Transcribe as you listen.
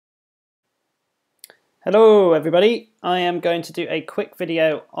Hello everybody, I am going to do a quick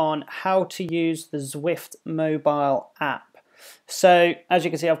video on how to use the Zwift mobile app. So as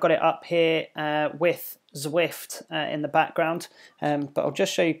you can see, I've got it up here with Zwift in the background, but I'll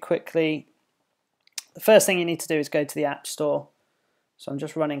just show you quickly. The first thing you need to do is go to the App Store. So I'm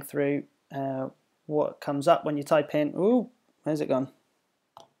just running through what comes up when you type in, where's it gone?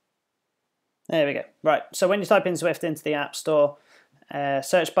 There we go. Right, so when you type in Zwift into the App Store,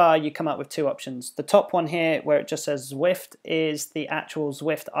 search bar, you come up with two options. The top one here, where it just says Zwift, is the actual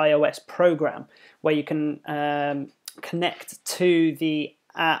Zwift iOS program, where you can connect to the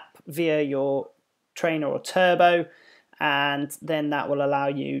app via your trainer or turbo, and then that will allow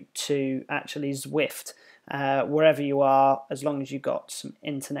you to actually Zwift wherever you are, as long as you've got some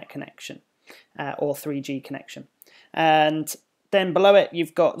internet connection or 3G connection. And then below it,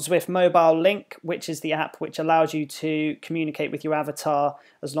 you've got Zwift Mobile Link, which is the app which allows you to communicate with your avatar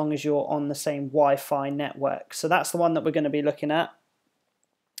as long as you're on the same Wi-Fi network. So that's the one that we're going to be looking at.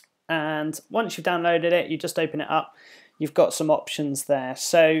 And once you've downloaded it, you just open it up. You've got some options there.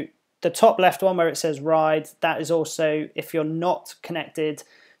 So the top left one where it says Ride, that is also if you're not connected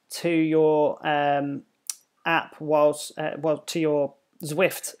to your app to your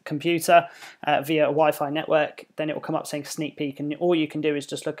Zwift computer via a Wi-Fi network, then it will come up saying sneak peek, and all you can do is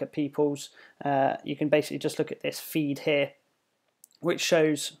just look at people's, you can basically just look at this feed here, which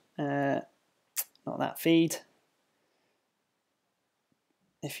shows, not that feed,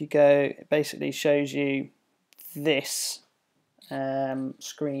 if you go, it basically shows you this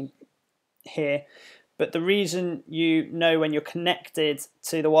screen here. But the reason you know when you're connected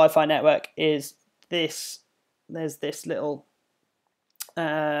to the Wi-Fi network is this, there's this little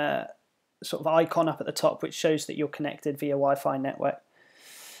sort of icon up at the top which shows that you're connected via Wi-Fi network.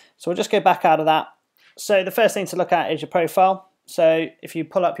 So we'll just go back out of that. So the first thing to look at is your profile. So if you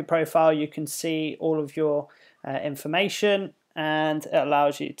pull up your profile, you can see all of your information, and it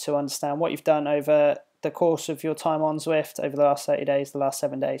allows you to understand what you've done over the course of your time on Zwift over the last 30 days, the last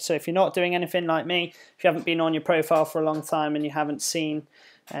 7 days. So if you're not doing anything like me, if you haven't been on your profile for a long time and you haven't seen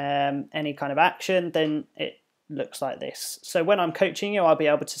any kind of action, then it looks like this. So when I'm coaching you, I'll be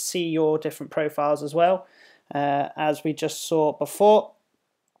able to see your different profiles as well. As we just saw before,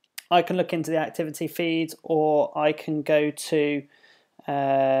 I can look into the activity feed, or I can go to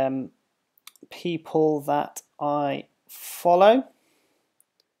people that I follow,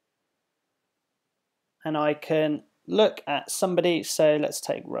 and I can look at somebody. So let's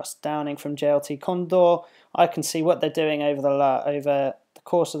take Russ Downing from JLT Condor. I can see what they're doing over the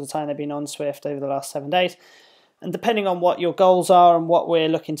course of the time they've been on Zwift over the last 7 days. And depending on what your goals are and what we're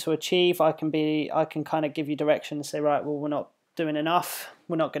looking to achieve, I can kind of give you direction and say, right, well, we're not doing enough.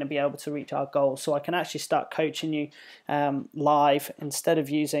 We're not going to be able to reach our goals. So I can actually start coaching you live instead of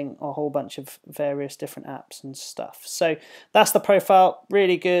using a whole bunch of various different apps and stuff. So that's the profile.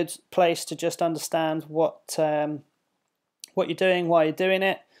 Really good place to just understand what you're doing, why you're doing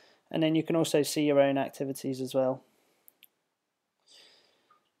it. And then you can also see your own activities as well.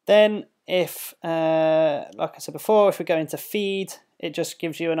 Then if, like I said before, if we go into feed, it just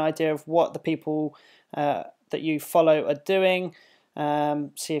gives you an idea of what the people that you follow are doing.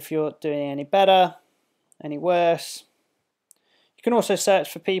 See if you're doing any better, any worse. You can also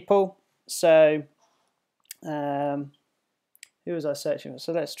search for people. So who was I searching for?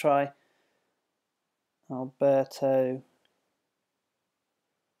 So let's try Alberto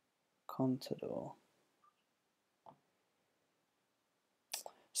Contador.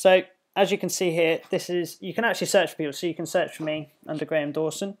 So as you can see here, you can actually search for people. So you can search for me under Graham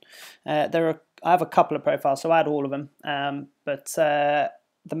Dawson. I have a couple of profiles, so add all of them. But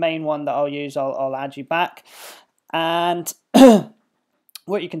the main one that I'll use, I'll add you back. And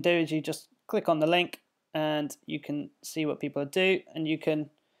what you can do is you just click on the link, and you can see what people do, and you can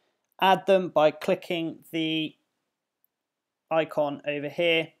add them by clicking the icon over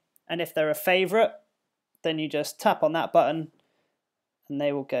here. And if they're a favorite, then you just tap on that button, and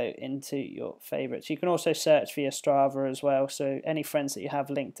they will go into your favorites. You can also search via Strava as well. So any friends that you have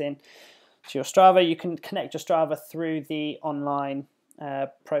linked in to your Strava, you can connect your Strava through the online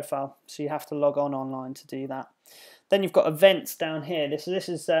profile. So you have to log on online to do that. Then you've got events down here. This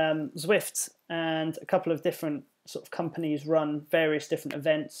is Zwift, and a couple of different sort of companies run various different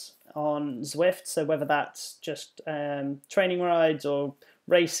events on Zwift. So whether that's just training rides or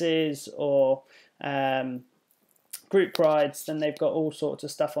races or group rides, then they've got all sorts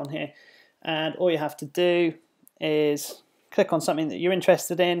of stuff on here. And all you have to do is click on something that you're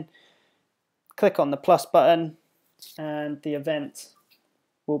interested in, click on the plus button, and the event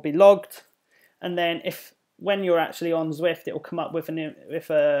will be logged. And then when you're actually on Zwift, it will come up with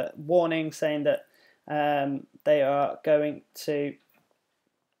a warning saying that they are going to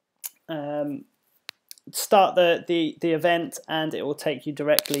start the event, and it will take you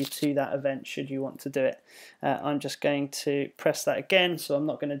directly to that event should you want to do it. I'm just going to press that again, so I'm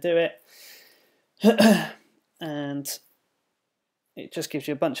not going to do it. And it just gives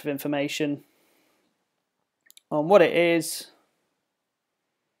you a bunch of information on what it is,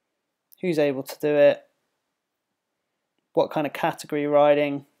 who's able to do it, what kind of category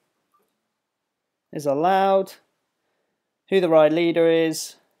riding is allowed, who the ride leader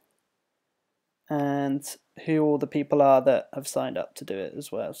is, and who all the people are that have signed up to do it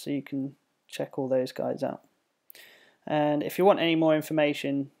as well. So you can check all those guys out. And if you want any more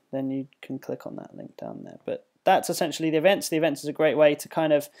information, then you can click on that link down there. But that's essentially the events. The events is a great way to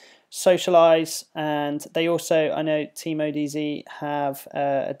kind of socialize, and they also, I know Team ODZ have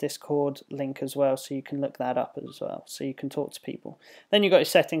a Discord link as well, so you can look that up as well, so you can talk to people. Then you've got your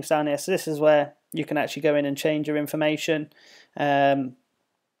settings down here, so this is where you can actually go in and change your information.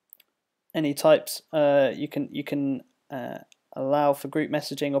 Any types you can allow for group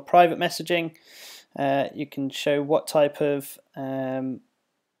messaging or private messaging. You can show what type of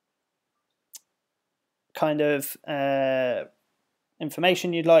kind of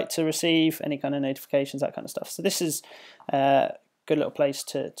information you'd like to receive, any kind of notifications, that kind of stuff. So this is a good little place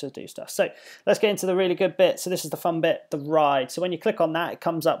to do stuff. So let's get into the really good bit. So this is the fun bit, the ride. So when you click on that, it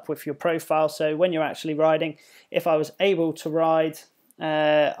comes up with your profile. So when you're actually riding, if I was able to ride,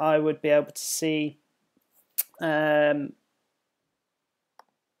 I would be able to see all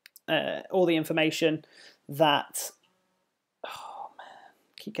the information that, oh man,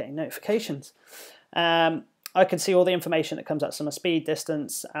 keep getting notifications. I can see all the information that comes out, so my speed,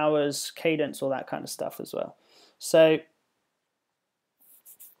 distance, hours, cadence, all that kind of stuff as well. So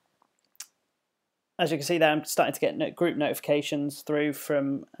as you can see there, I'm starting to get group notifications through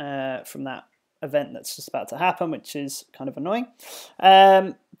from that event that's just about to happen, which is kind of annoying.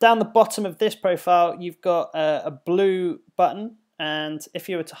 Down the bottom of this profile, you've got a blue button, and if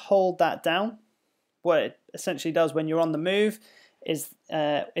you were to hold that down, what it essentially does when you're on the move is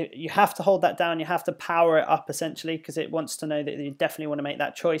you have to hold that down, you have to power it up essentially, because it wants to know that you definitely want to make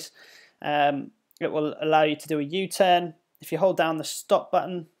that choice. It will allow you to do a U-turn. If you hold down the stop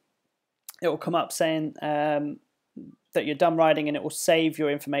button, it will come up saying that you're done riding, and it will save your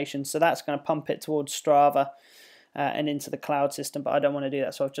information. So that's going to pump it towards Strava and into the cloud system, but I don't want to do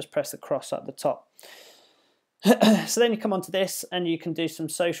that, so I've just pressed the cross at the top. So then you come onto this and you can do some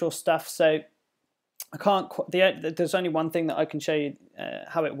social stuff. So I can't. There's only one thing that I can show you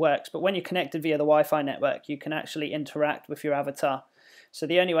how it works. But when you're connected via the Wi-Fi network, you can actually interact with your avatar. So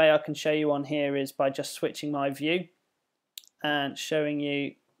the only way I can show you on here is by just switching my view and showing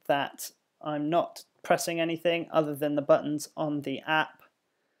you that I'm not pressing anything other than the buttons on the app,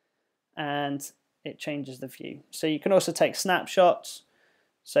 and it changes the view. So you can also take snapshots.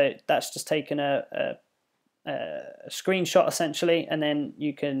 So that's just taking a screenshot essentially, and then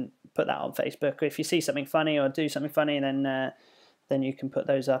you can put that on Facebook. If you see something funny or do something funny, then you can put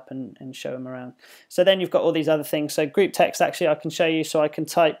those up and show them around. So then you've got all these other things. So group text, actually I can show you. So I can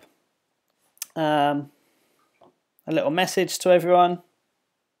type a little message to everyone,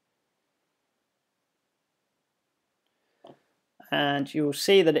 and you'll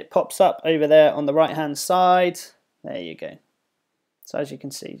see that it pops up over there on the right hand side. There you go. So as you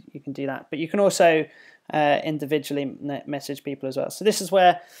can see, you can do that, but you can also individually message people as well. So this is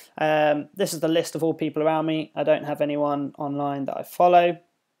where this is the list of all people around me. I don't have anyone online that I follow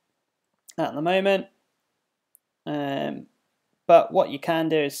at the moment, but what you can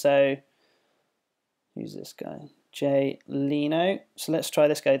do is, so who's this guy? Jay Lino. So let's try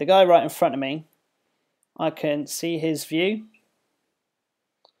this guy. The guy right in front of me, I can see his view,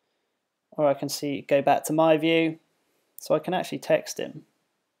 or I can go back to my view, so I can actually text him.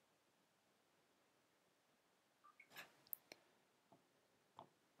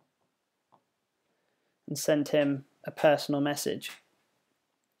 And send him a personal message.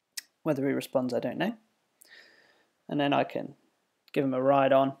 Whether he responds, I don't know. And then I can give him a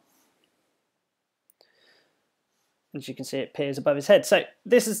ride on. As you can see, it appears above his head. So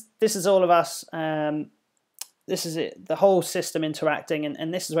this is all of us. This is it, the whole system interacting,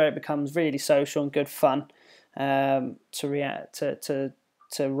 and this is where it becomes really social and good fun to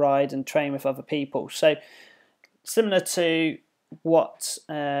ride and train with other people. So similar to what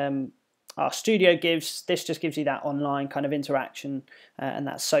our studio gives, this just gives you that online kind of interaction and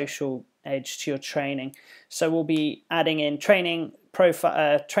that social edge to your training. So we'll be adding in training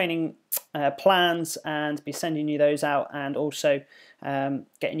profile, training plans, and be sending you those out, and also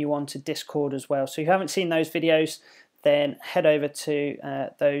getting you onto Discord as well. So if you haven't seen those videos, then head over to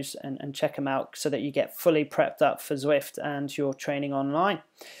those and check them out so that you get fully prepped up for Zwift and your training online.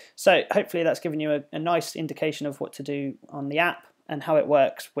 So hopefully that's given you a nice indication of what to do on the app and how it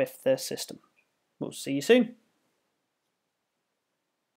works with the system. We'll see you soon.